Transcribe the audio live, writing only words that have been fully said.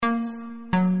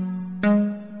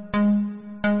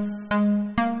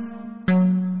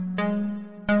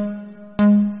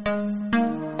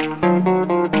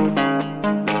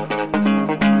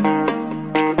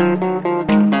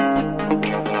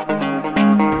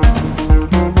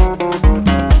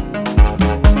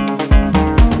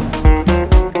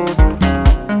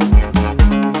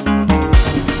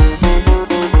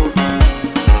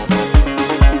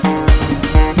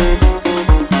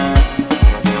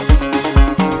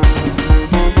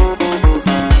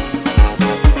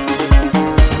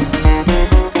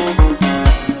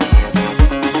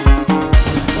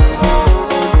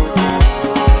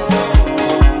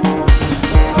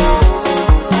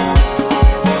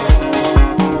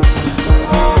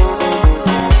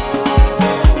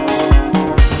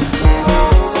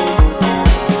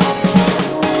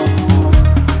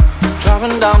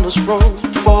hotel's room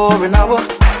for an hour,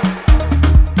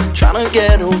 trying to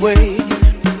get away.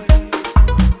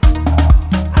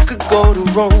 I could go to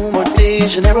Rome or De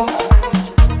Janeiro,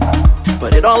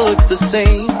 but it all looks the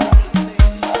same.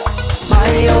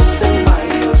 Miles and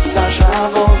miles I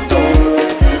traveled over,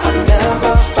 I've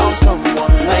never found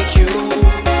someone like you.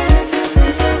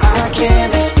 I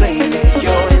can't explain it,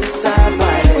 you're inside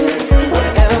my head.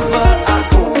 Wherever I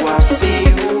go, I see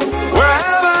you.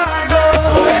 Wherever I go,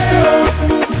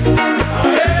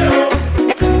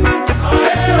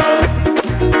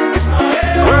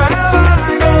 wherever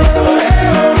I go, wherever I go.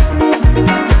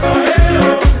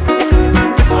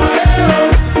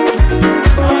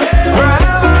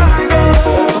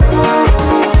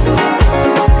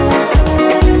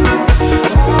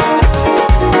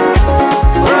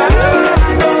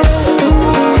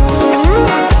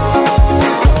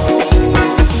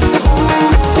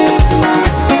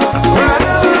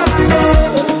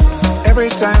 Every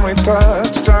time we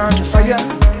touch, turn to fire,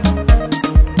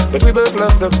 but we both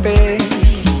love the pain.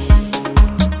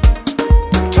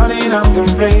 Turning up the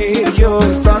radio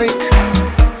is static,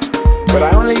 but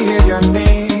I only hear your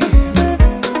name.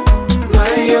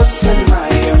 Miles and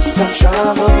miles I've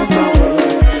traveled the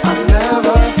world, I've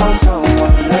never found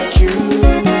someone like you.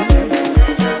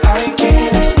 I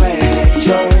can't explain it,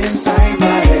 you're inside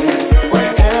my head.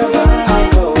 Wherever I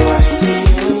go, I see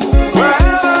you.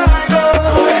 Wherever I go,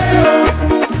 wherever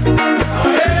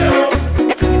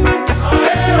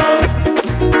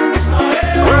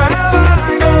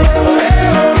I go, wherever I go.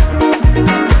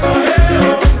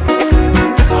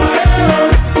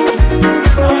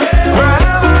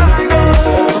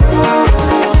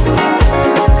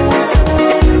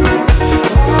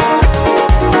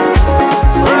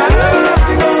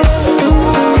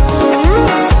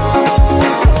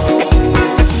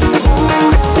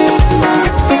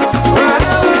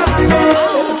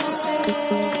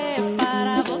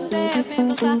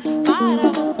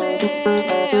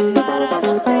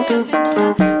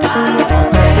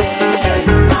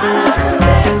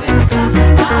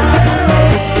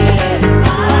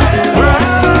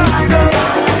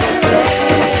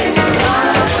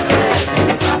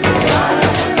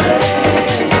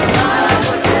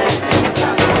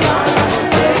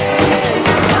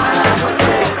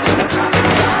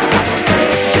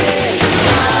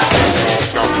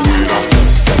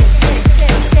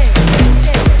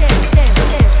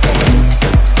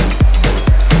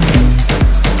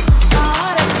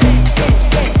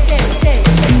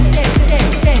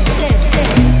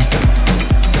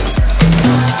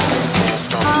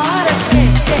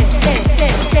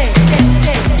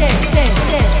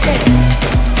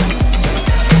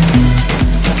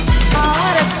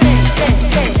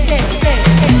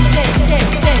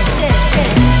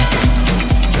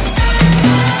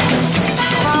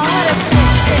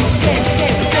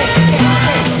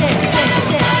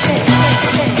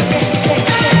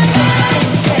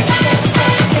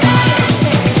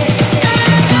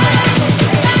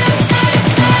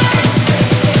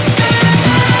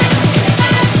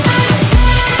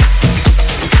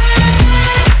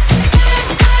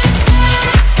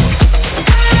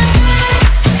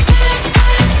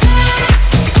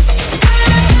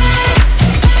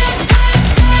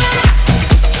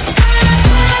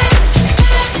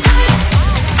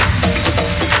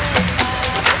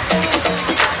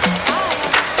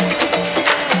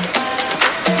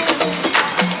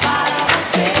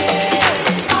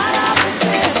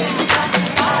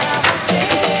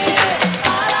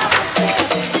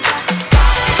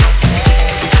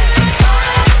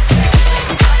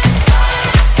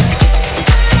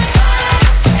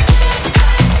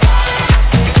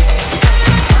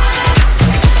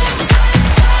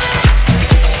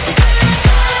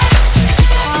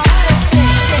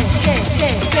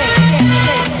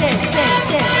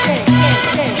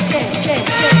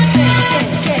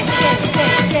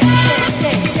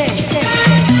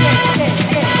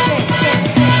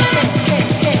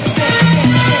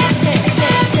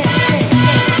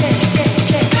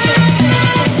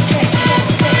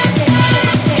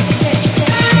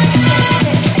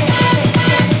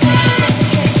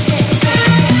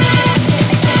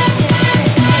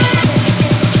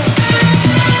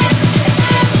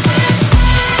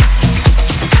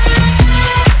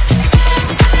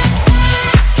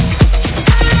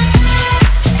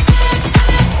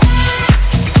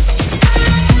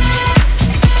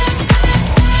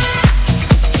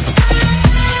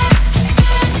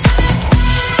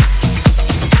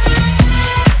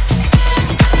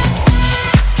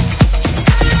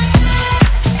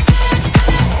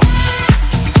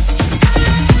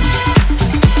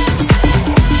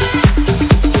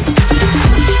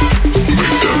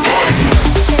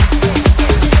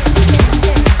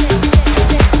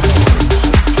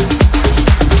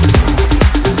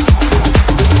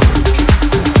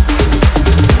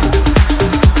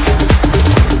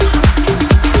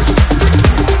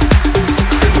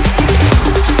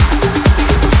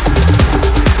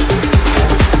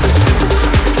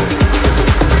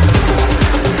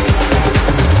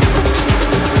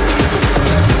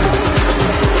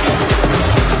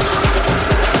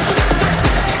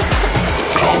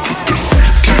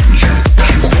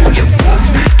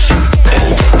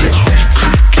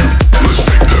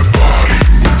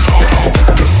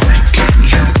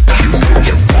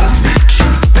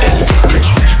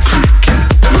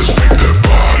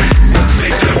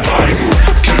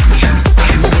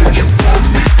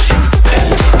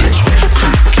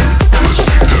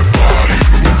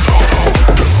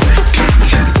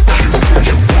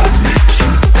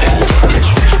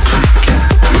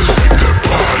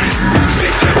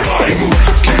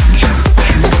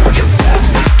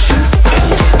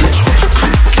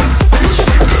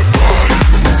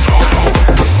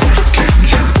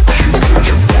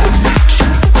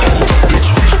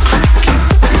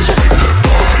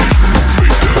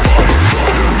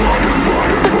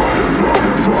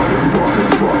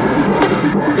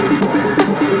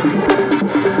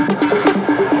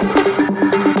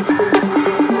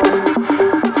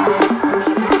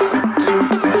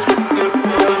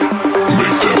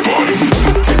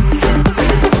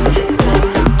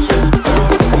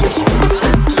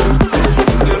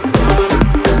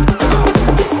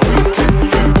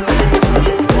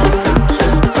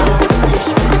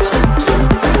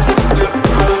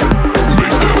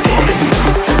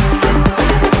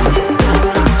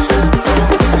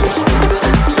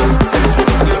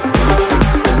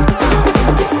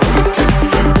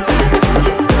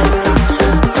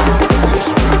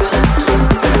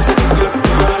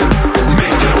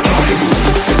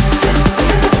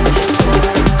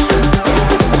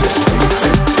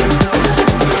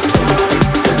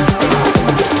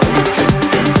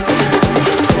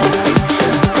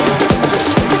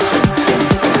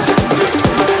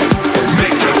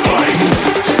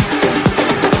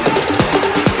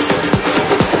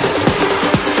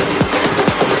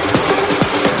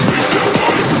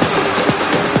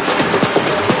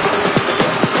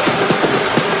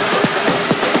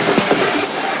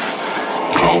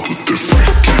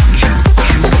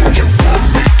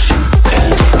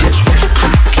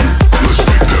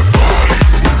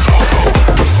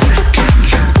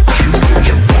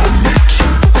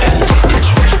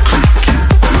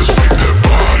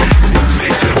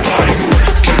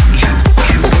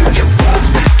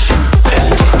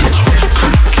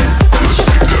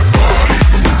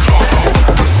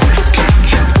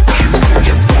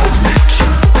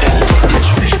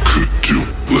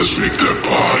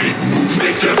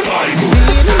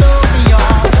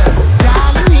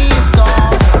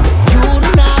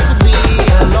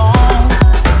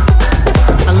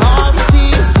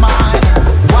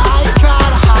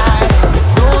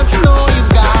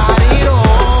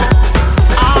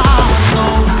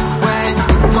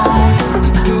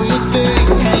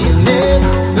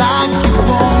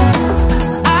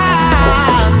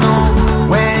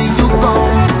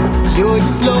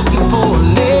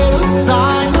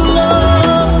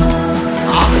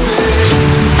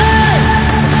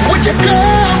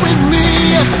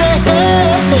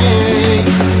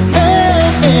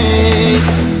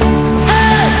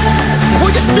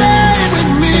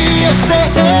 say,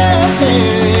 hey,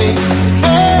 hey,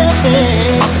 hey,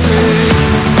 hey. I say,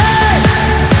 hey,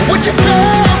 would you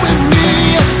play with me?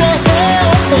 I say, hey,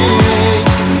 hey,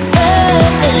 hey,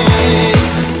 hey,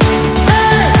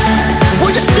 hey,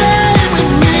 would you stay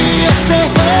with me? I say,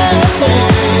 hey,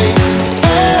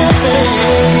 hey, hey,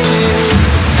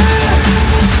 hey,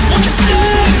 would you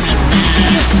play with me?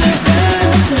 I say, hey,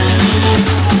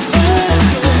 hey,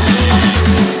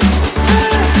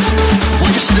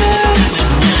 would you stay with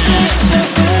me? I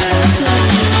say, hey,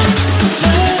 hey.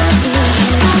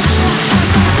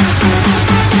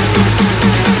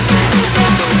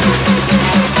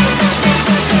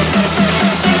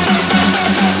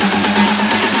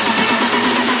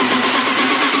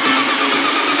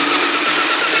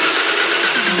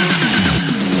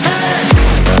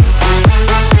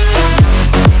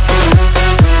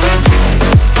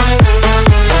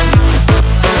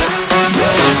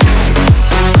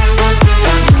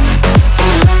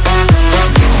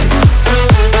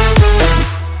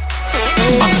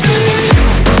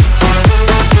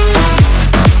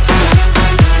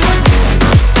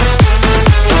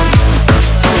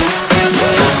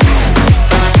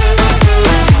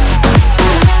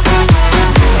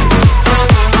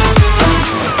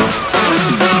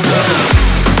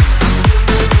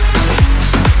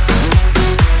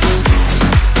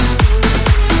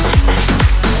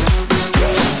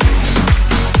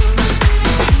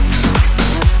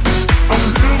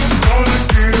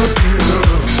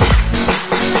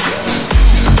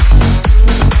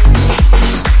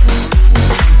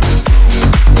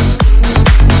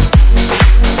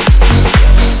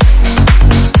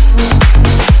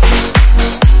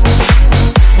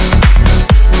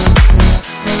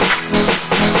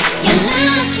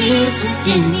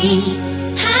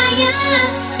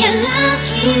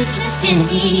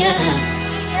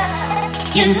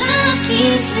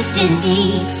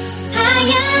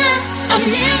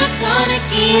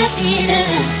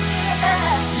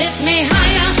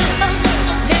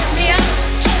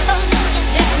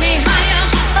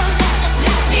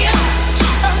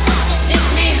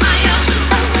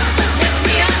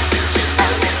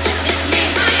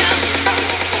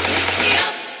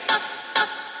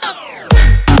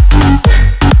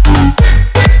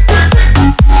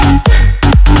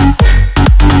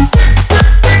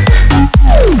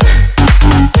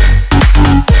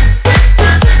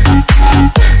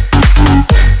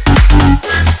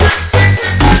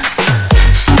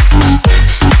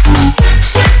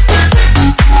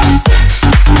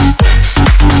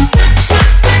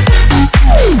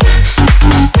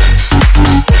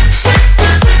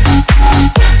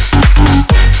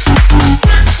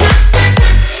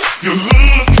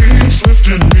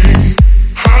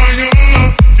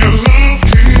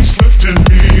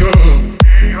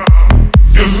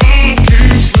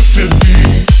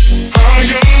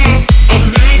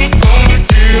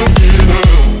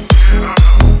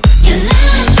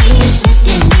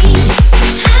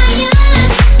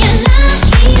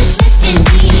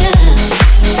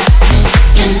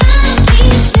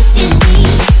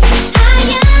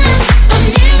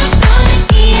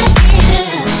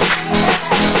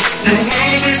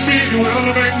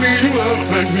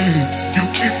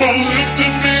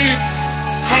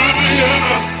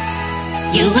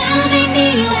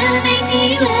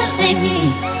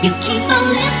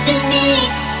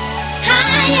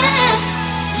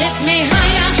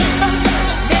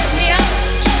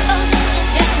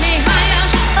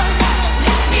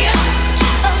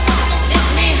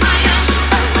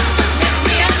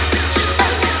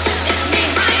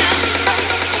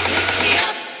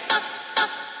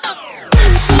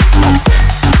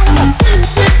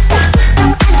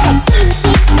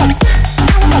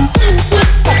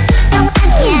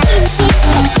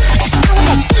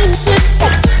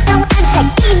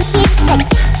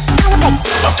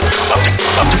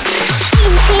 Up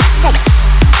to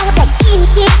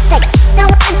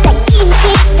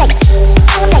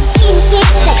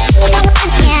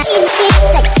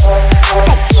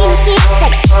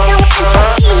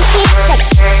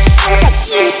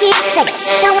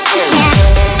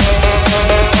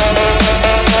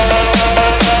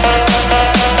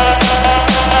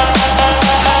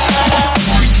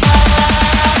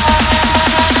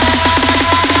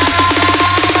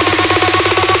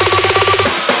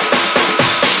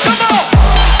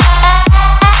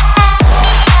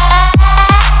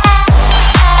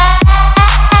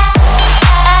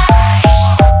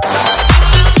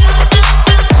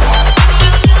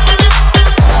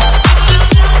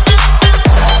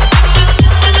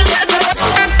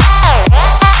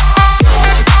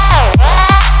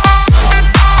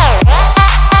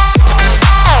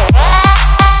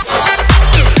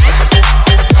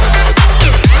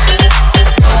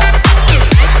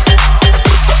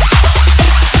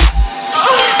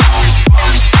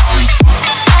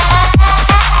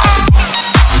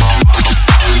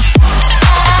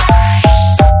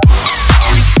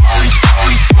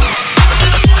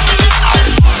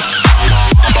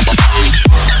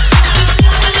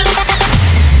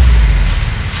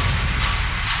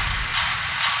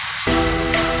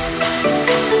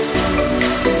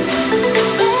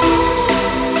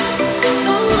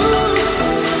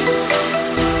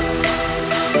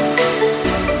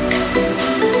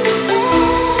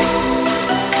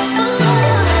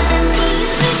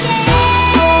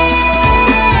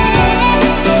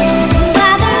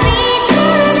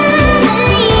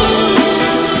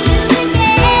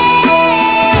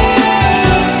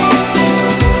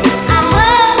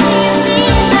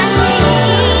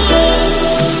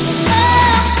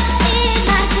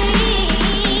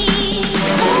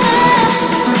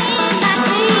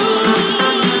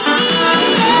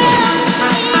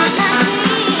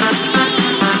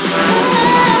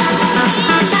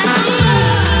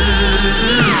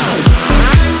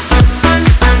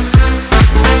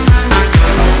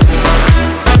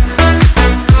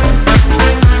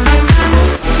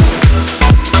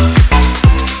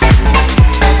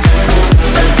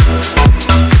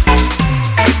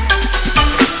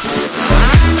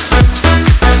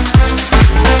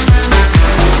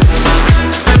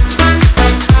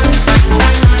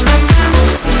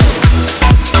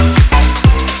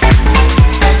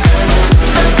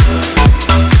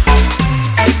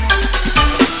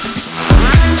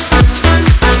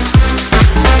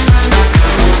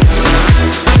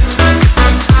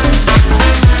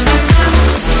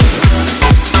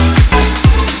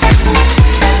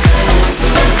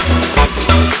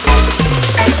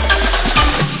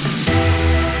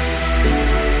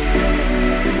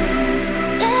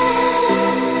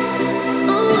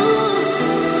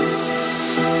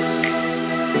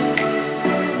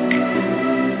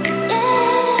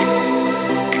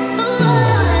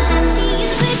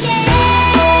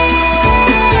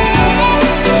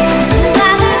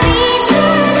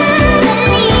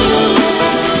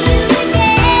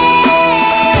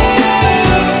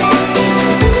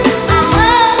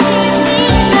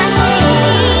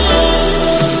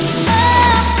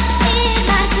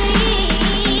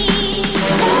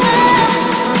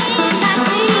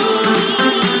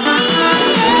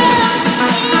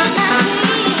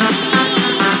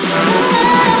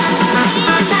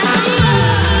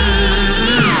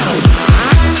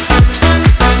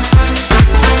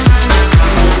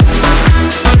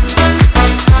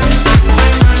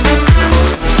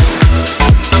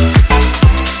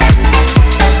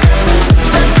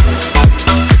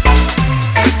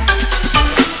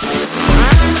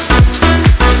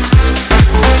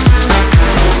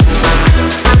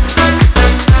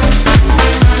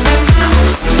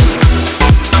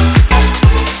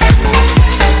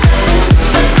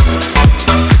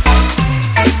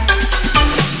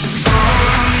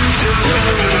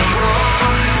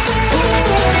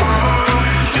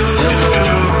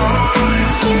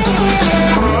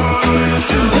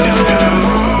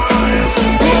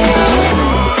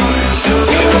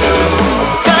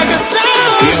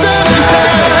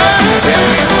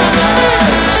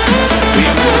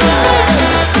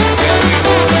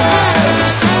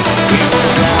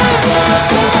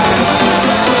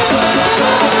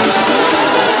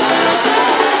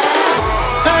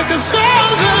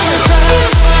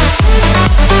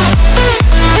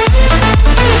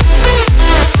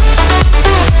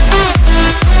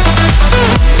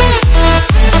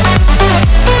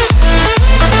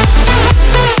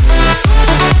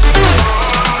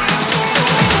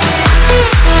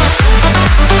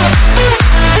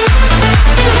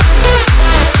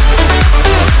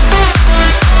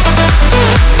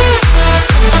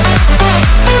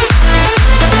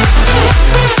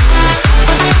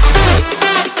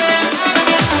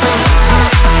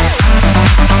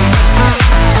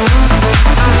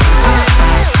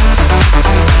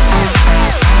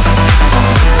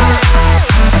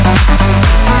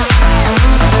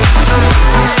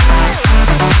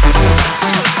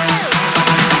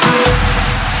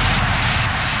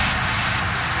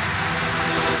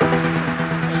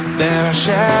There are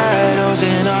shadows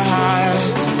in our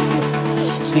hearts,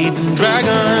 sleeping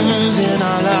dragons in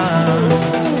our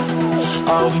lungs.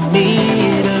 All we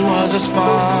needed was a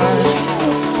spark,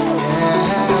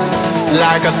 yeah.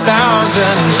 Like 1,000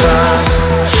 suns,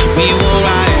 we will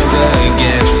rise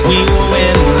again. We will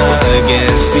win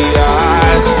against the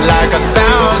odds. Like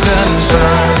 1,000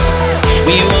 suns,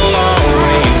 we will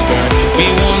always burn. We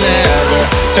will never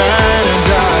turn to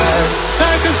dust.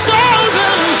 Like 1,000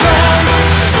 suns,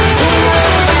 like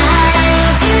 1,000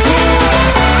 suns.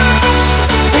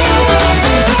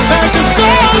 Like 1,000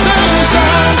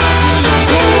 suns.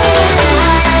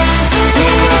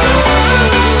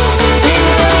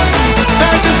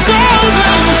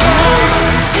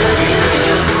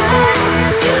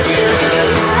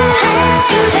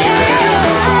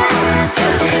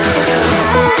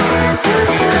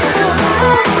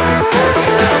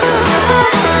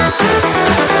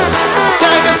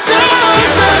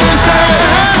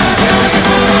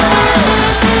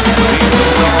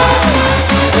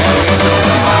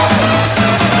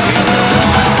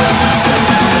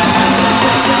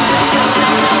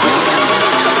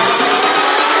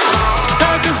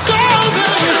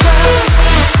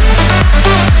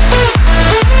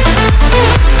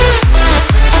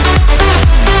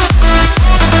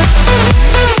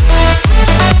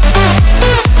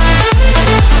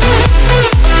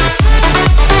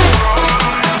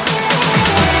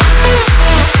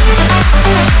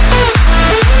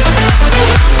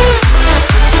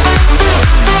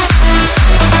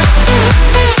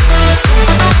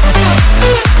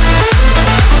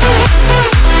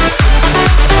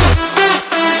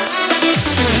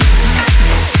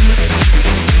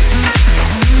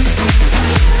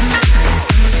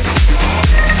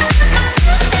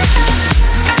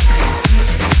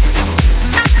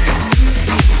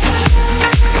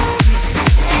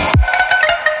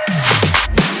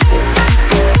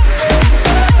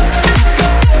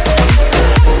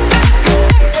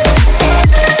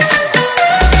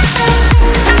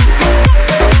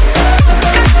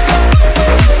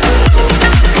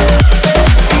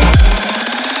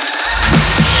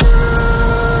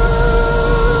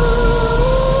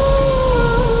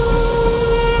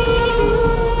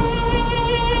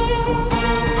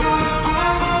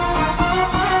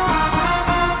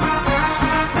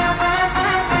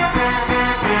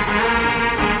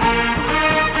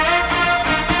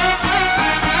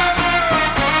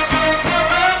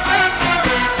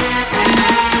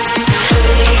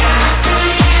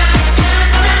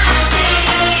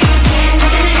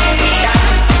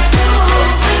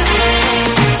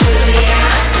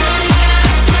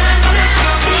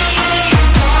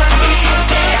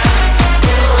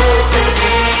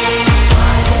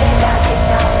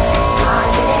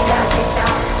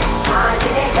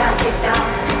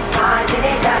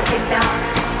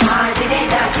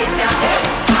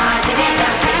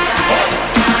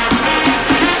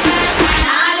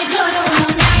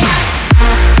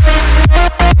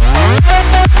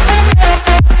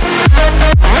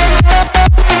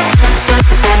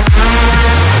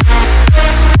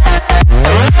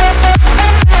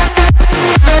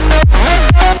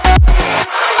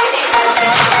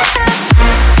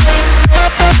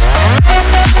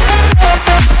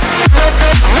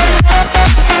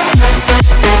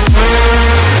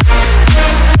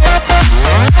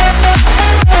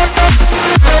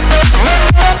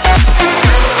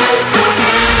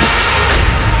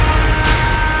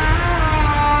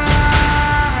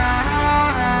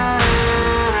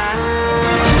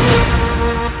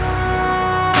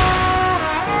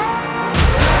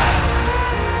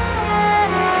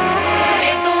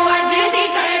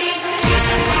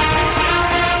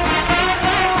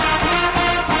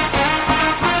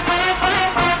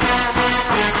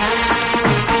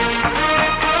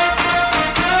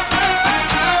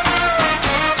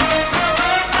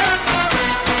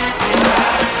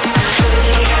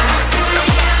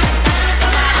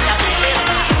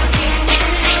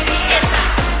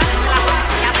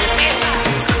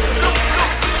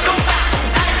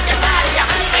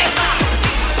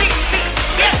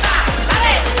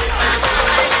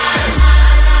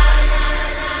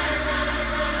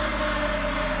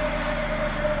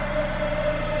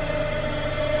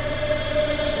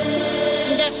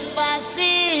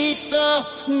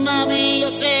 Mami,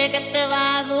 yo sé que te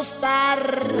va a gustar.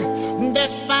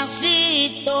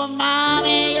 Despacito,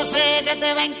 mami, yo sé que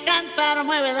te va a encantar.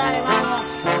 Mueve, dale, vamos.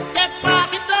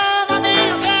 Despacito, mami,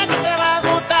 yo sé que te va a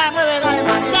gustar. Mueve, dale,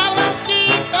 más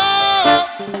sabrosito.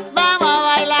 Vamos a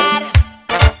bailar.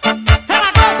 ¡Es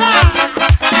la cosa!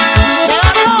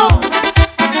 ¡Levantó!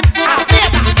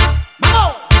 ¡Aprieta!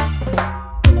 ¡Vamos!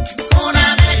 Una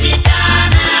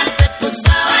mexicana se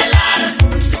puso a bailar.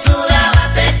 Su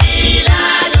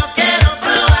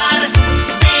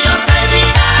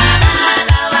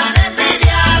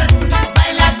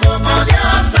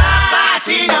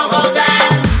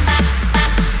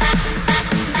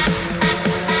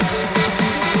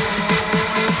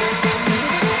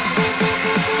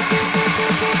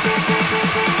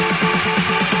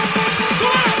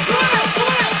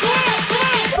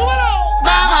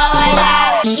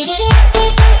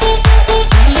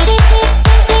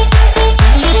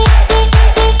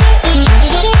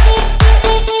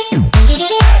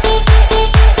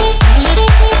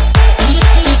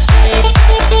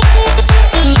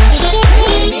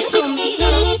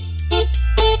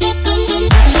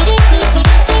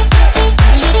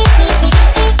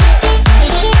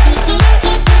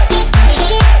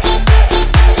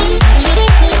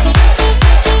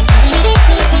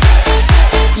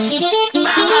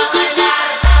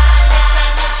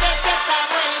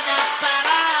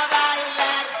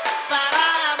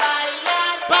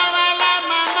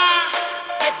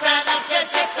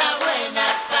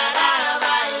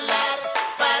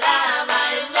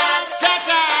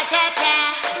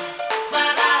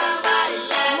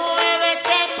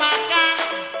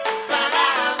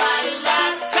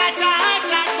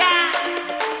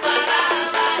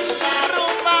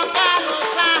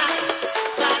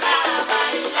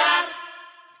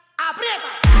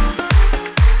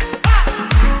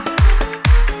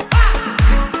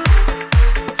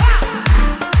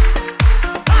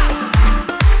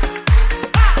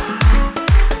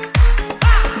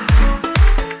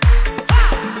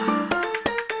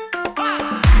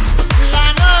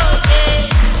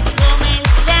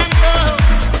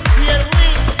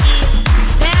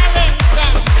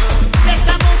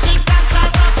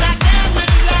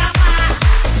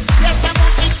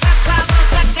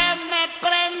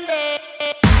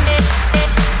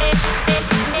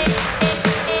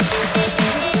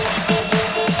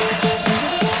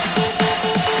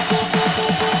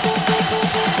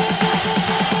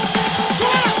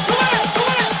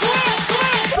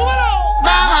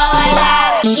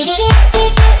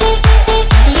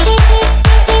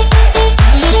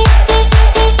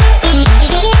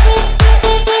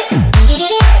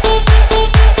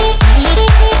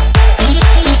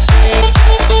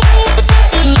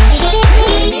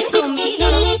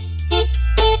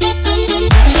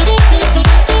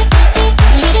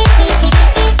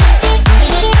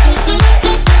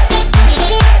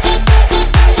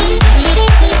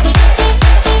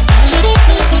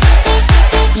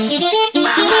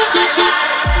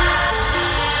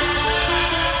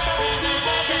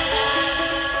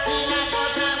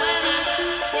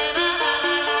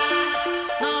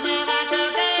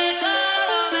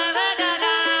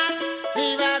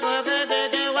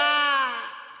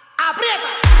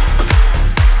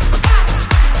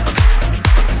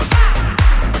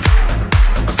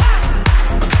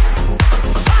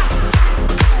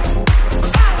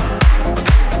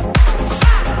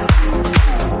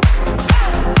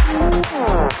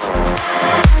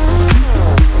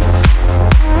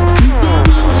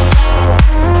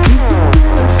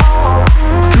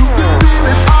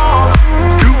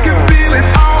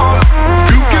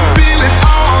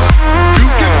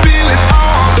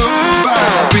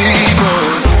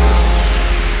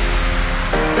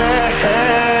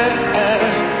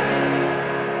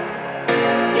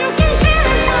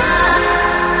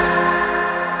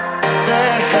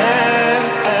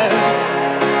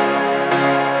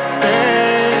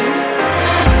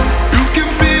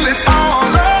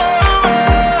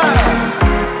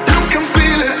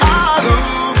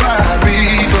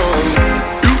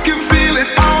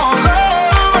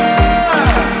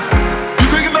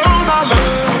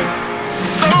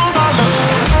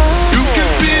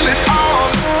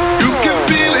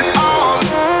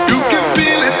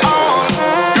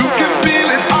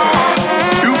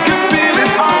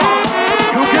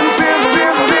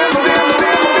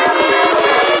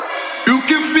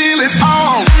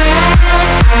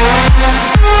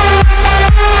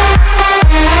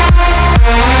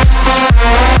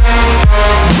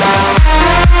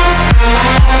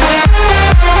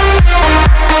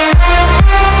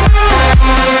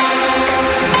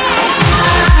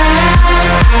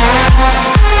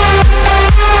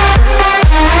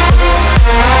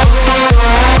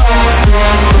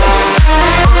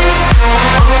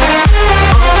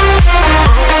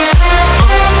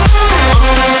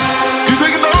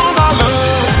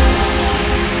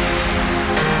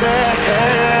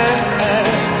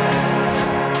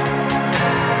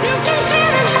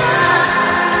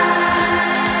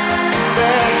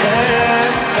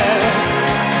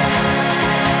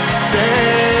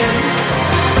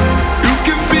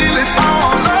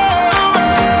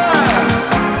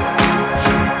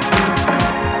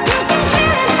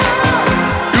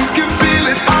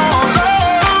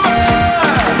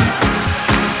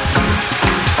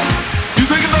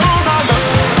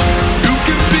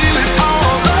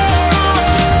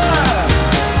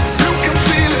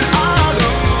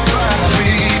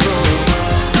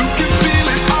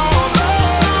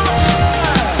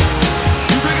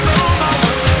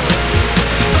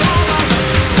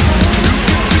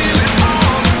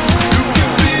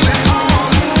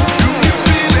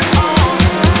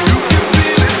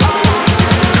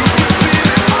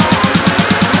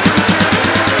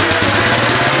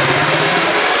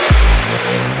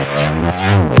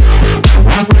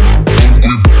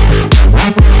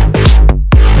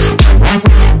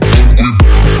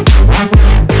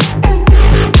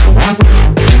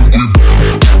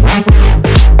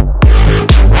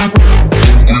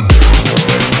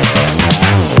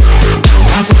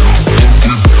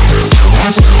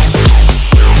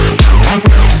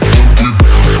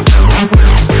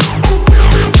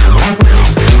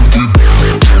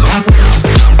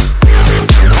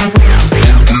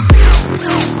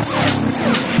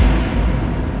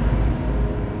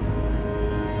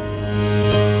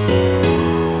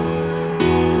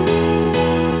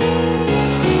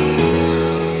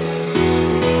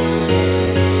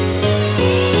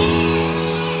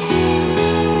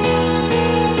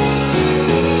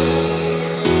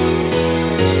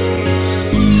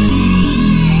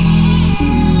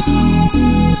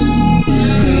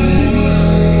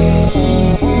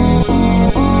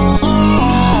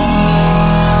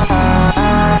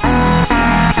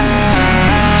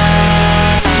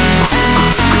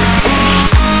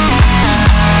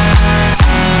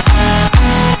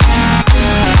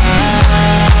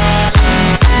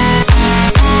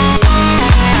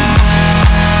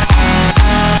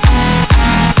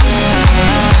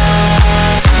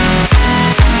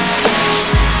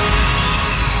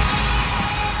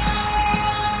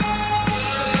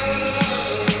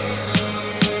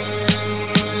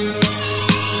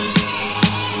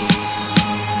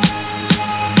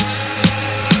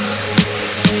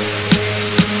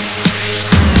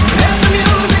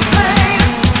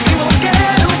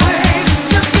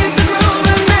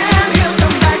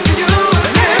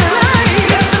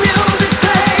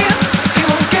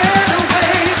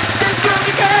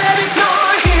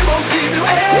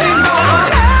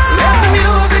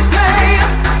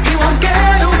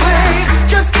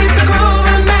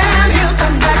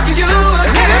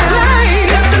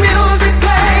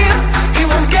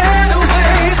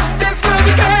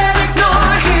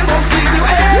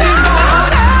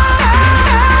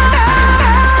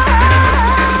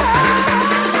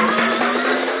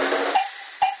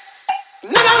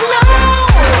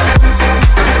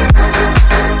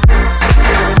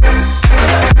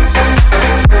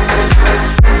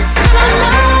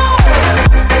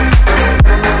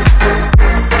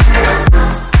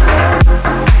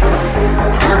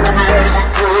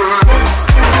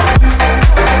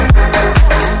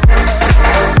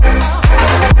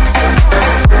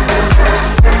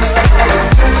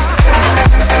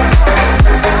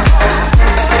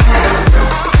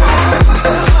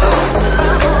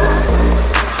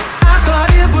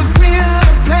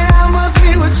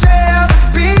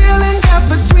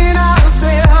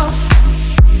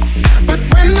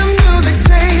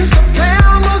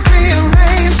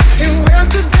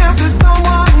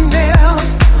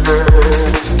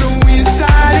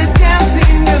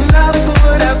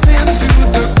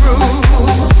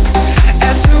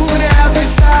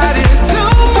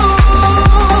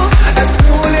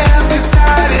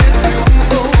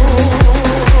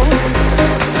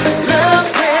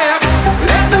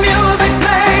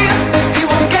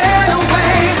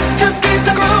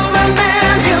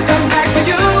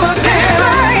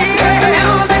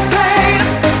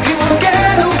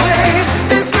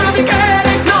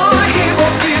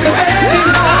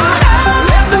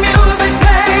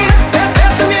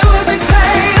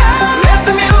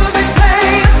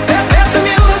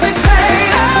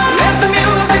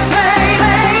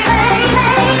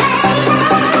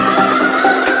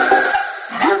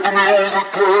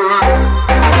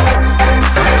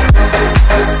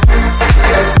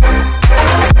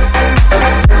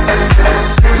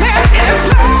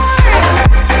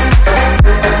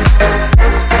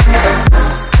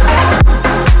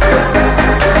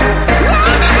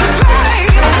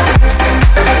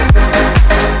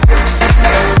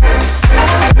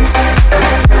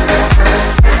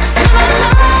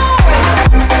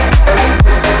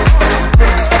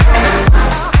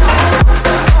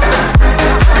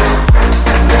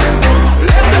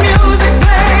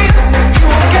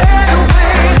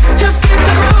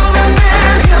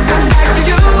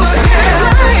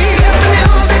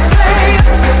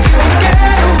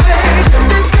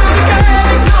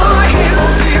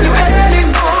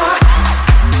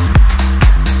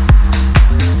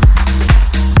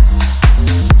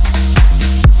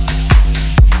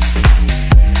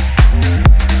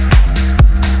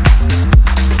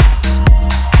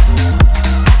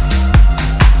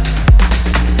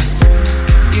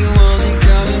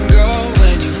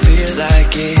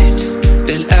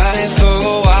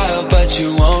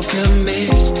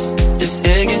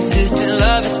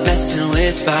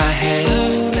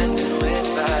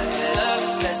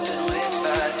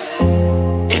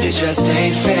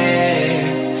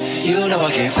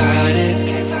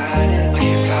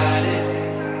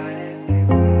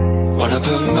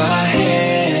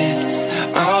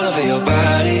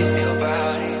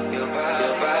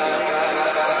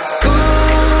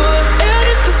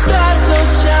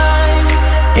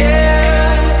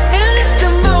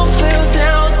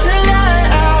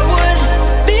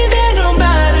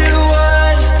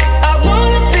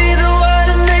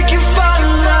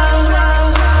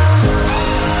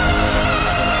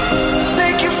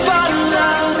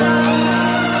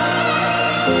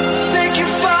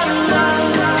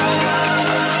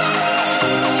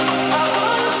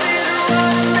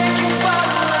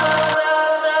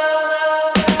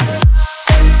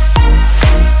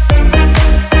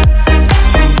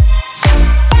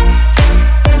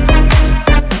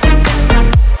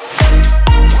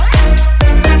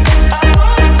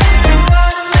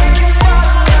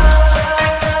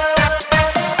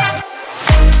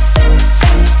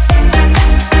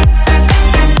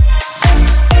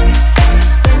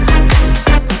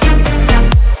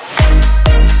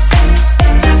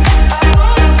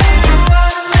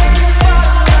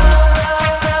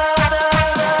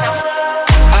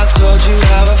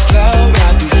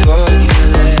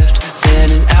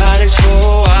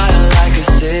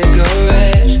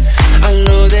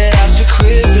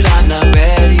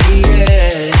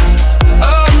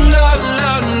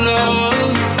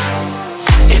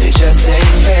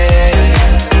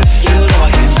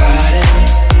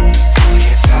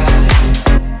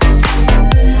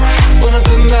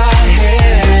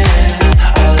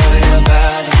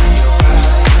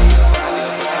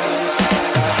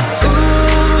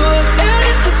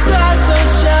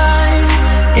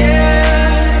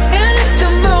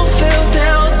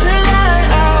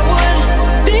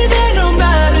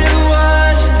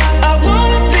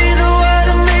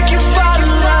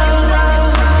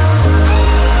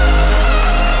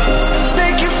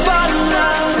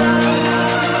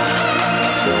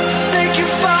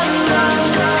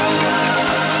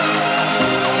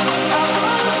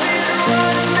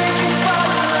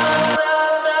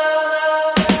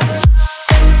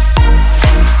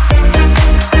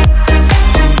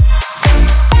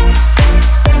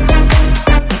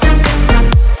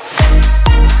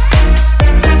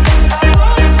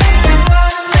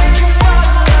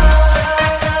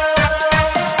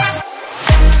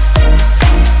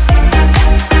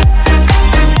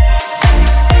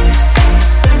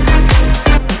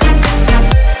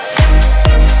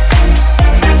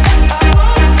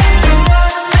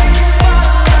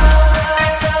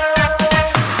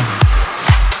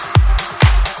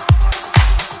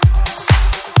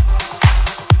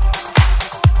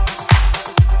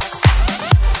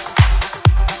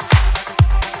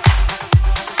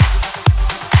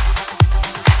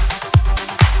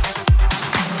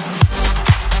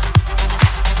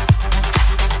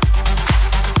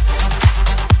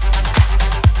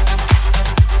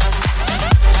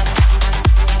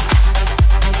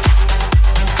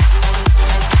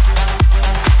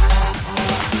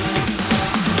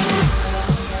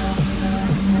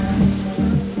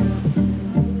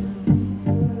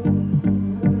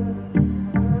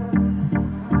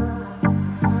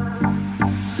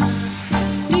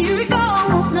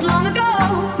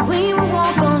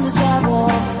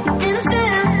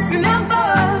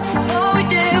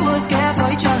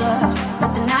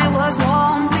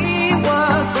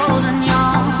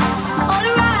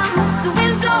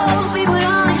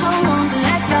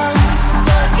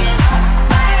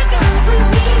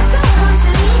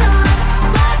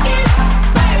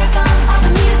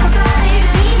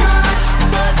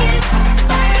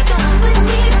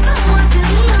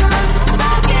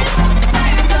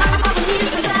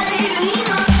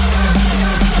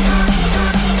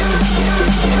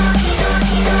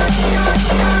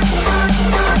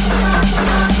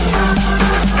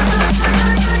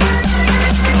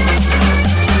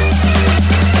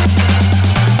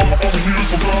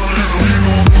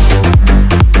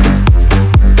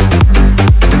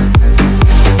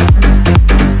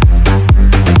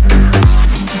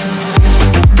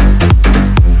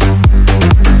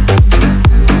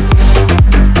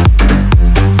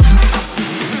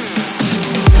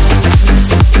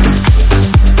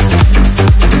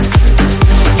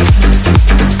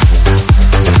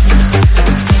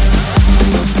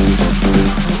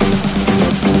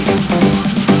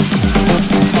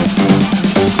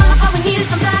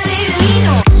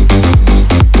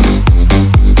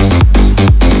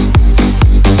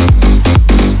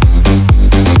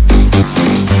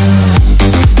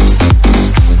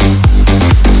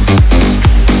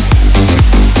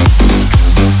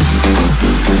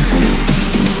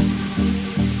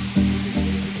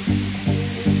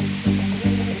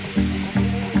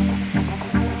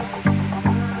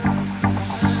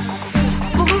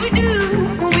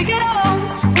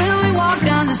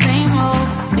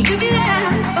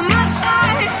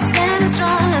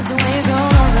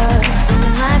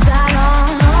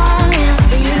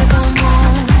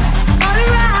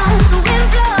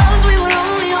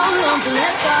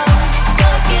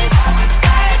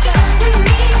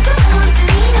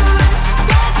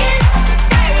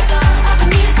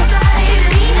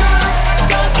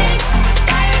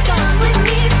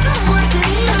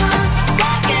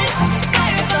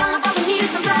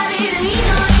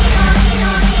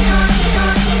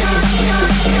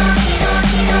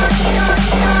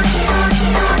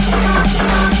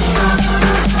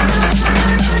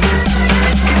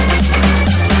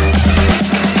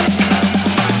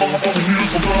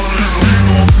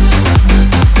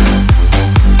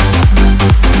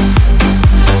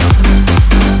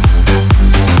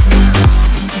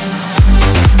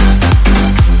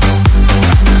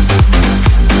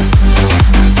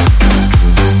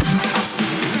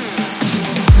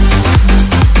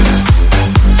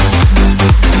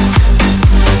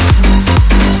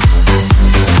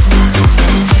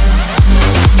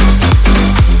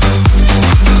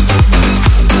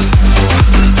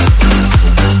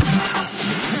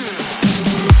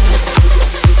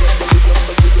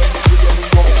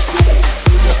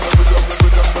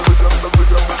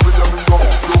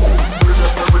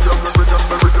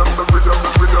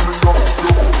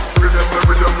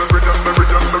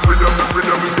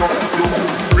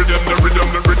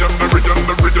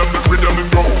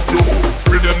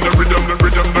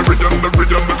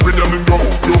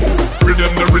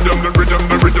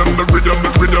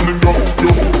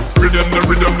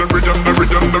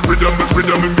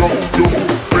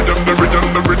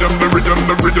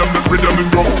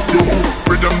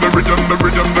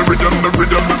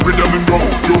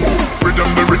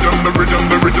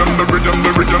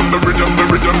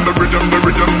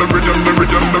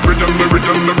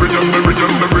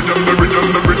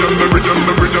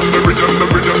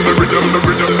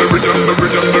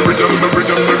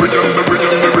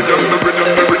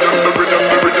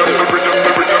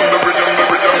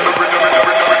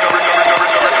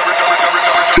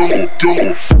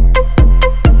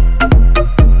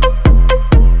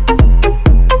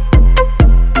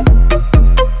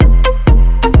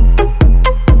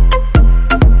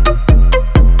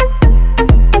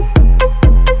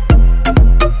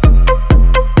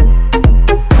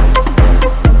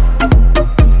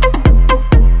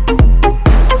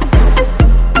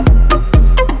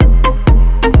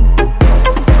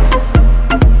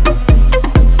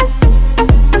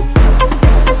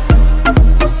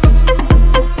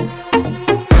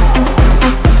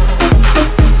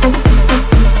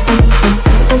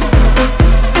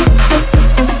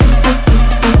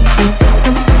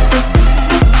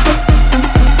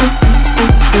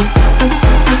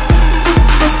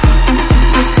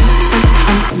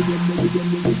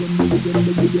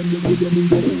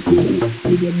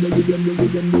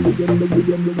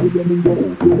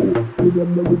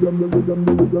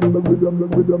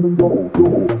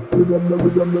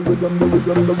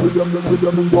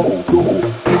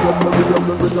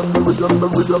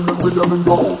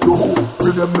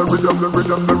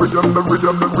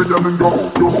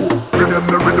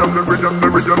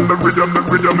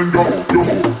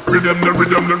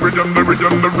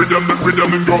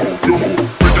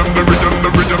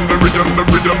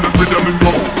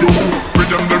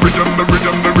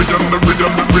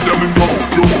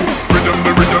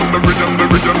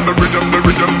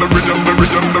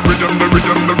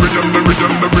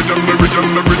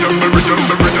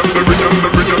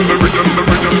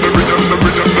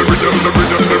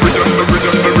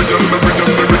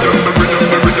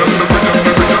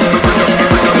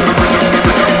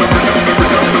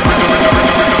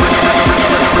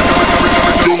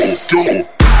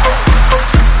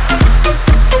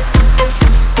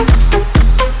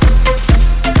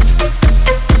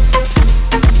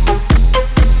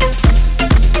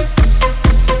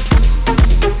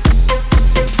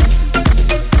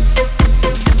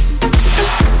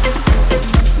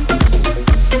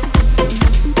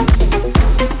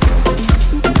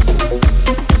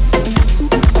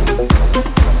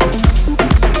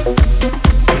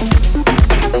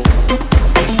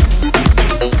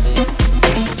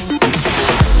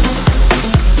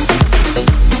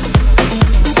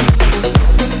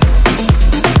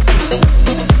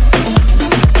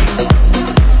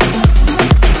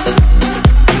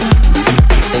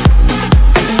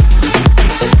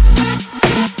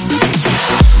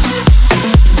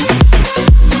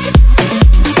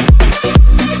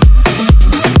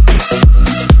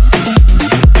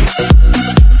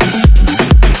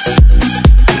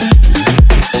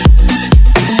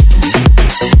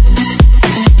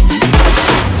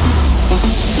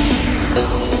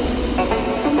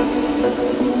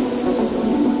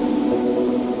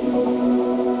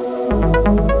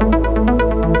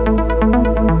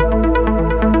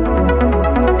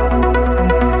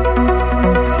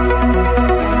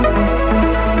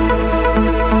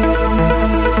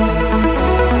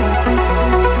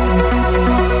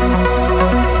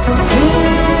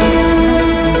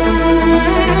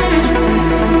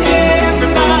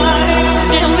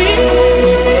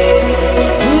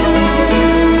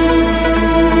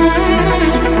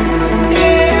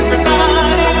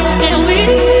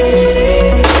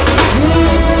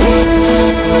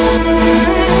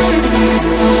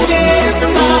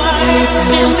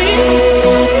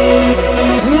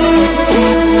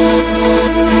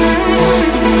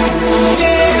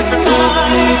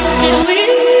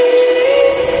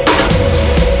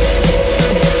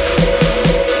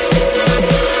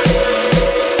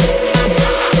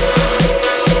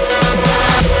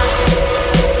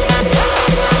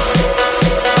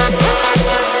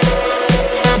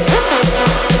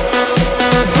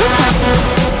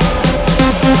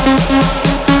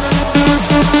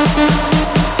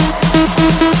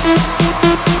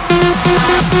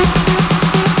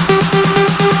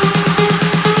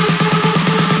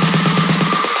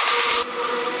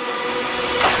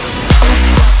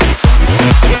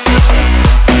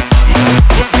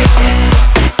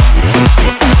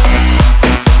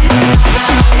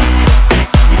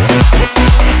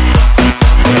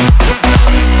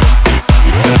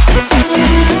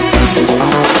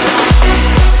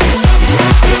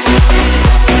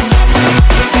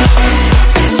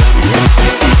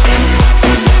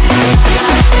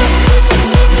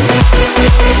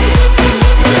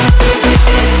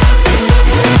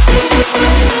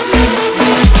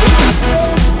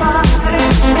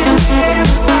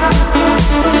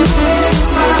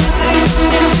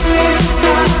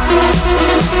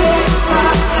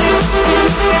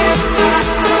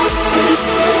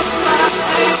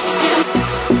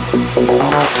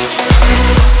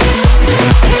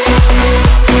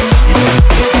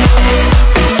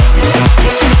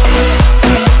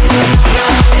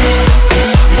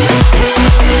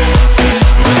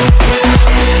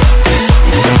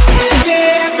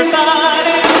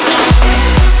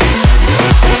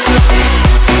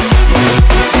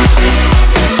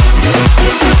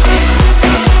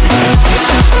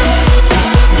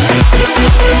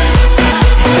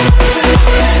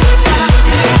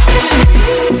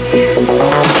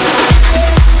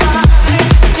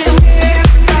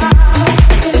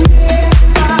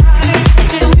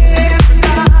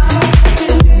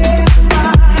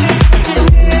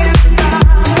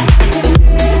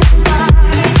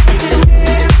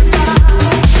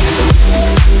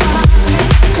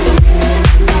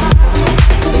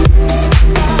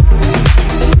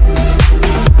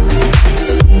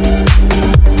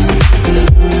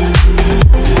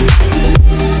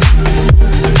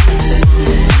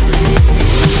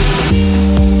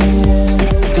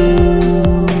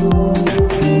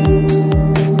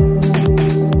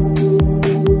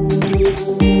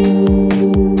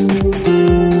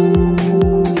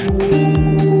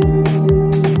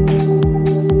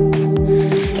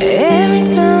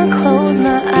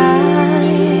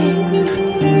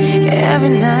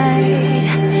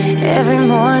night, every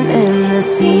morning I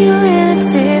see you in a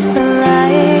different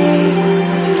light.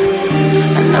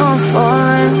 I know I'm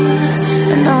falling,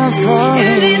 I know I'm falling.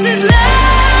 If this is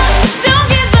love, don't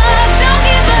give up, don't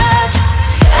give up.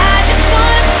 I just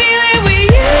wanna feel it with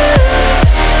you.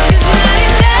 It's not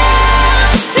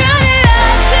enough, turn it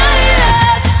up, turn it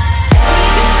up. We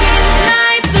can see this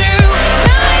night through,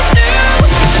 night through.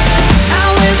 I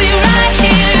will be right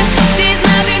here, there's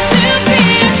nothing to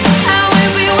fear. I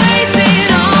will be waiting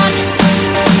on.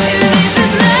 If this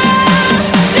is love,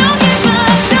 don't give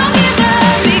up, don't give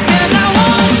up. Because I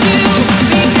want to,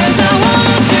 because I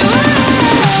want to.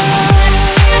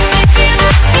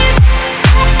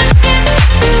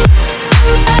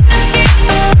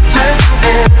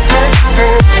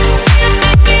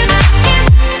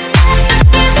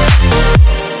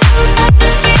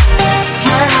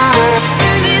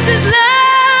 This is love.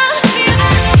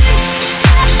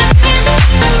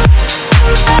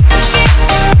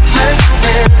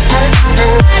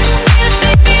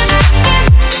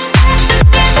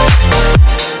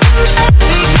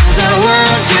 Because I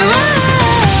want you.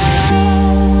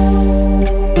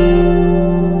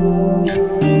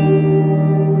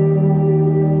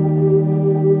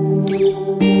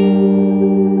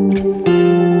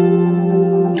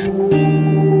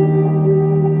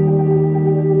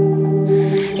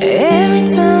 Every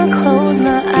time I close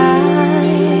my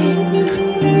eyes,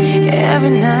 every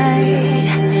night,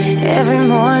 every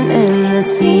morning I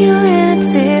see you in a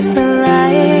different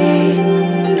light.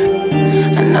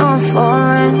 I know I'm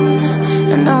falling,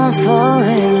 I know I'm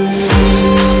falling.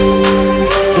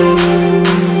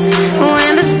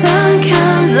 When the sun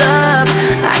comes up,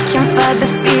 I can fight the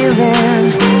feeling.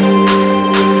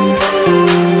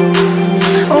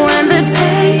 When the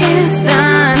day is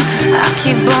done, I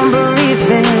keep on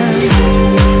believing.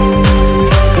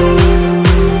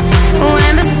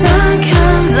 When the sun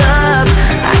comes up,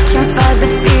 I can fight the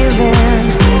feeling.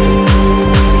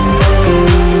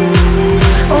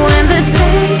 When the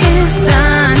day is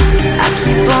done, I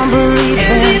keep on believing.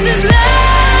 If this is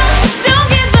love, don't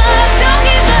give up, don't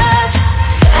give up.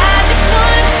 I just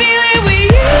wanna feel it with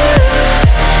you.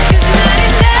 It's not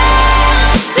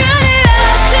enough, turn it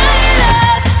up, turn it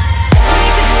up. We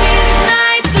can see this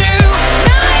night through,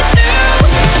 night through.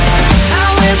 I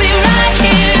will be right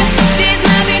here, there's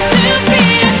nothing to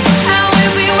fear. I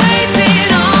will be waiting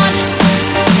on.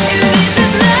 If this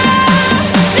is love,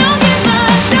 don't give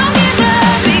up, don't give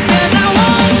up. Because I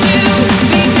want you,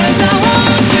 because I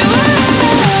want you.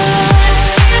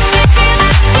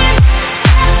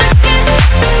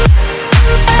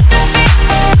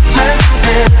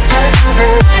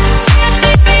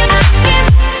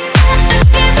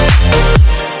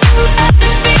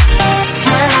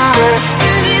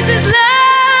 This is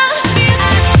love.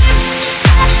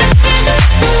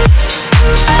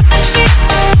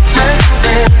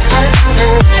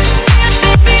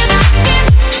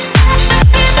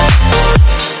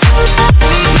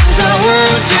 Because I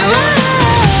want you.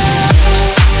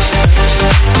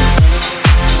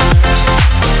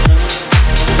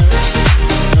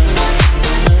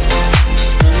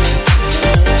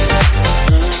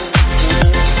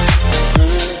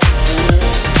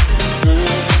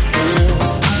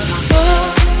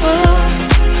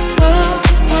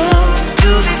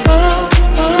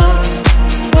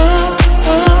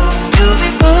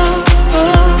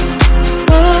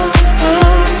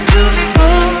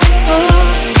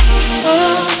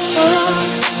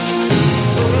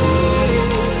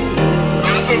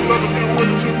 I've been loving you way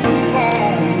too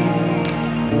long.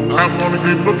 I'm gonna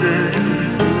keep looking.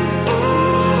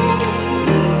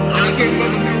 I've been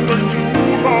loving you way too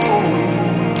long.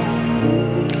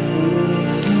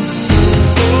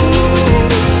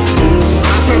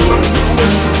 I've been loving you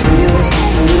way too long.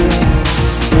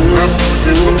 I'm gonna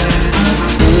keep looking.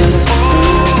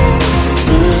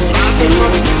 I've been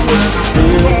loving you way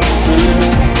too long.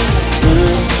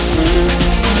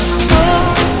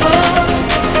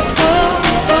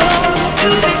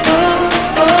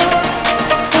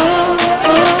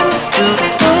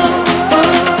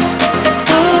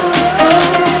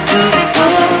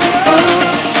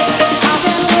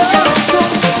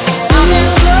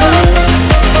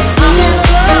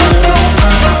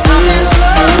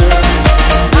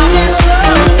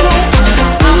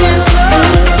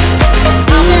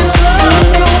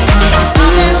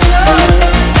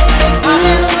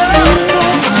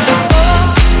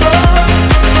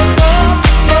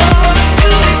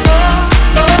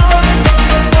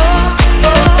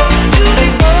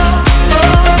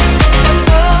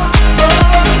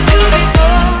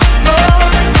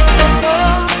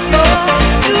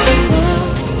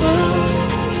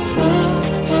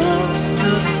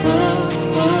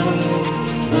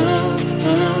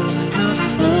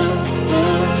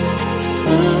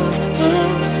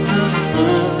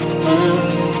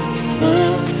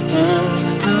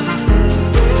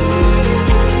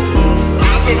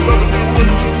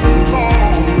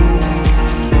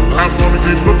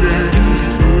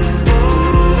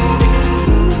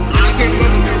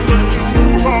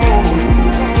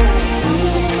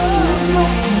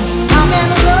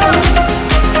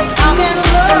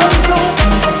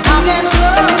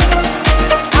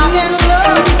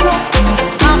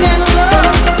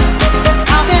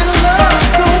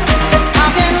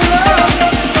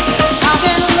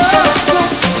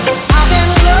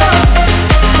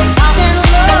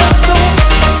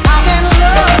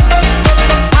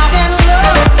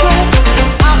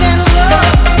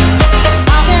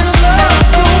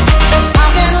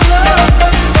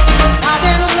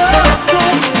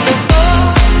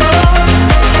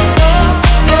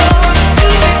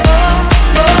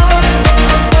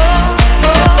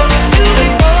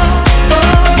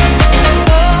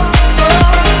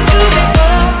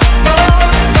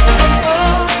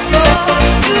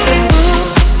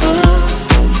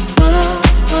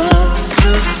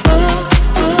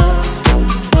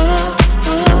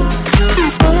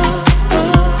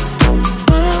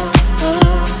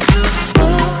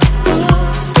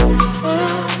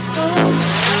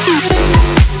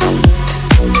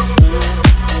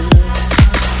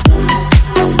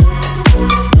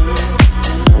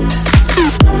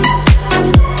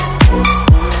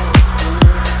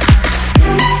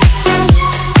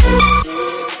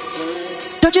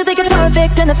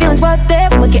 perfect and the feeling's worth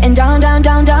it when we're getting down, down,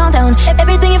 down, down, down.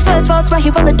 Everything you've searched for is right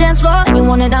here on the dance floor, and you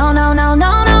want it now, now, now,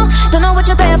 now, now. Don't know what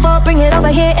you're there for, bring it over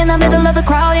here in the middle of the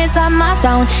crowd inside my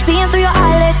sound. Seeing through your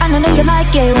eyelids, I know you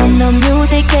like it when the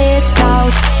music gets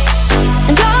loud.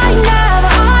 And I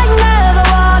never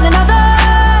want another.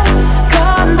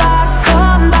 Come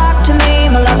back to me,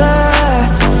 my lover.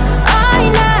 I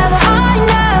never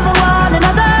want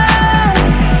another.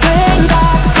 Bring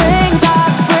back the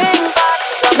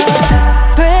summer.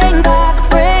 Bring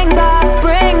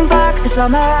back the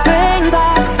summer. Bring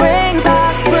back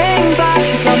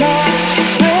the summer.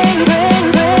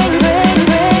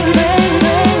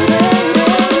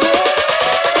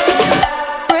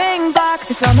 Bring back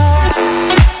the summer.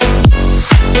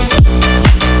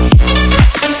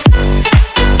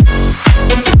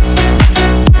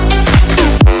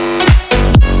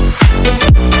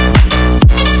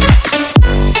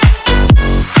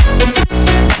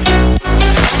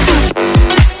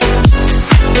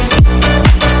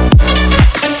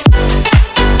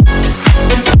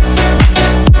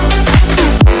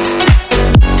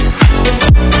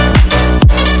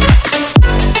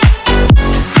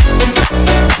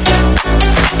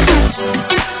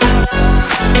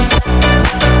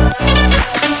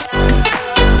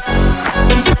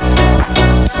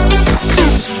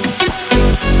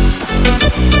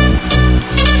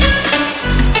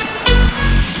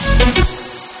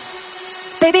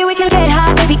 Baby, we can get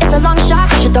high, baby, it's a long shot.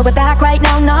 We should throw it back right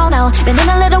now, now, now. Been in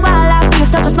a little while, I see you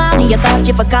start to smile, and you thought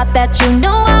you forgot that you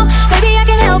know how. Baby, I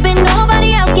can't help it,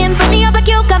 nobody else can burn me up like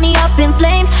you've got me up in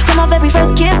flames. From our very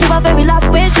first kiss to our very last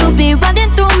wish, you'll be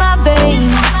running through my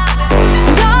veins.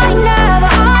 And I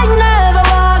never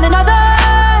want another.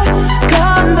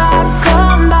 Come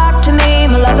back to me,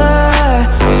 my lover.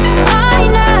 I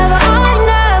never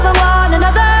want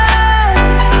another.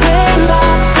 Bring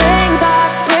back the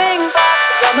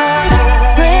summer.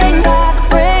 Bring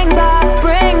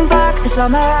back the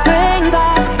summer. Bring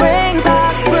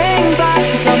back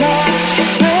the summer.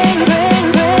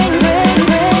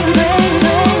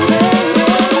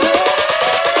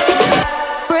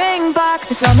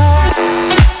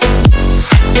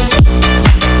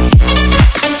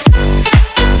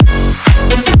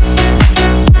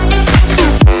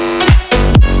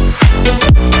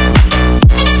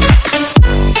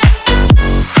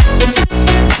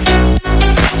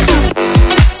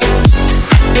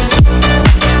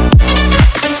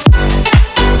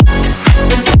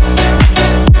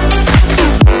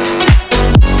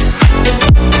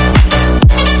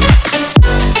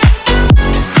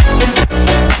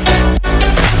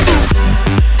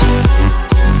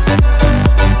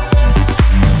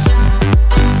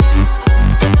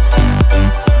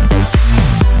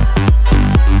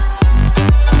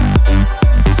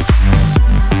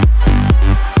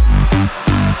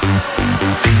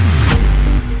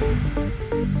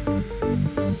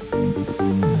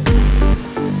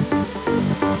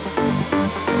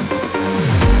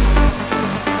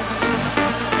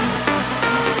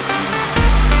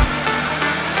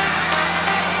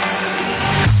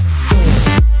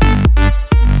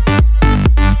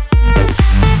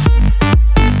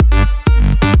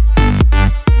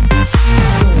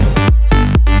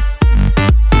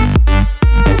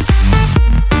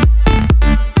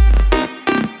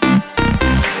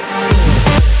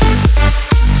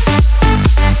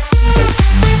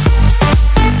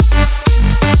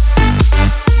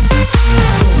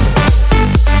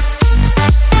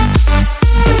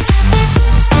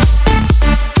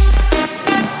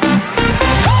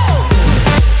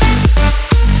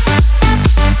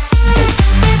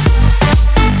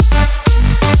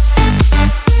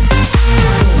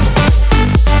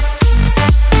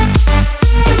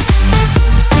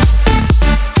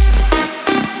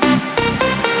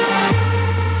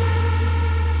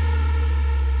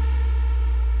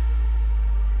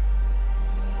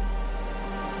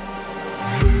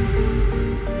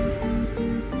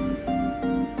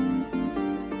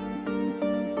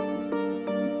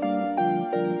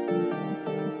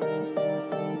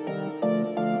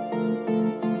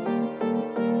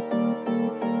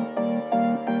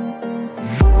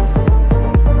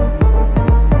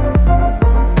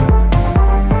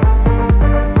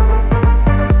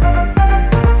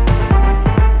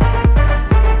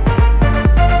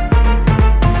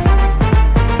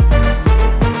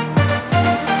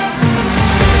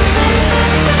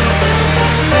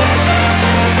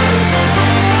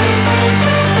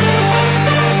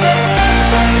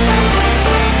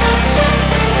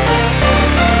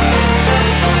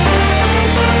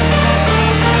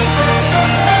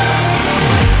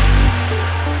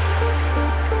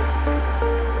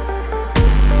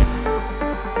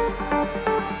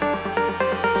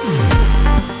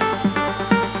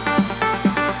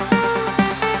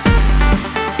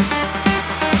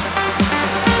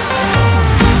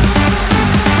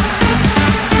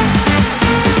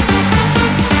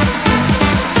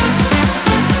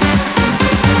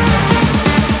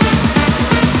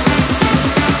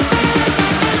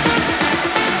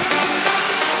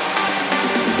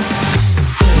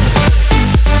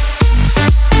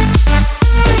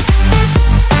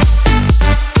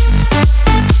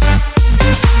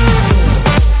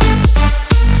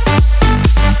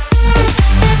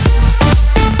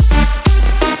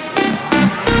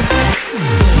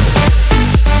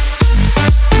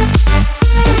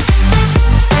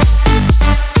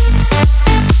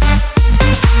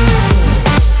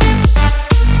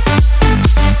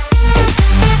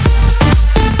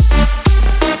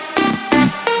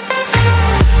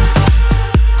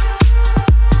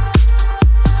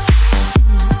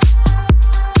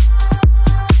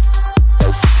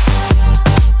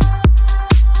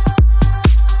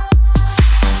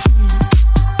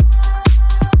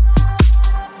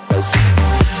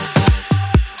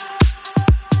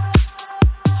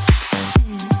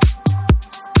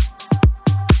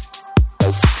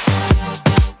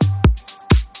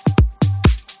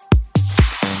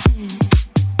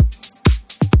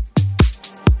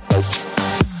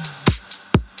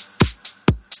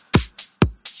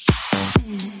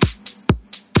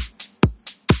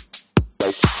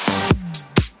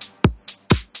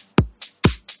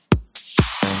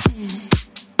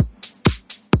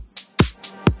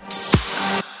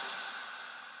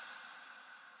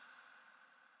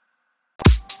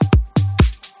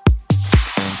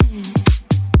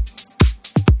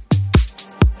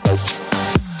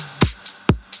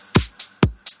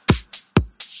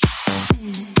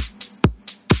 Yeah.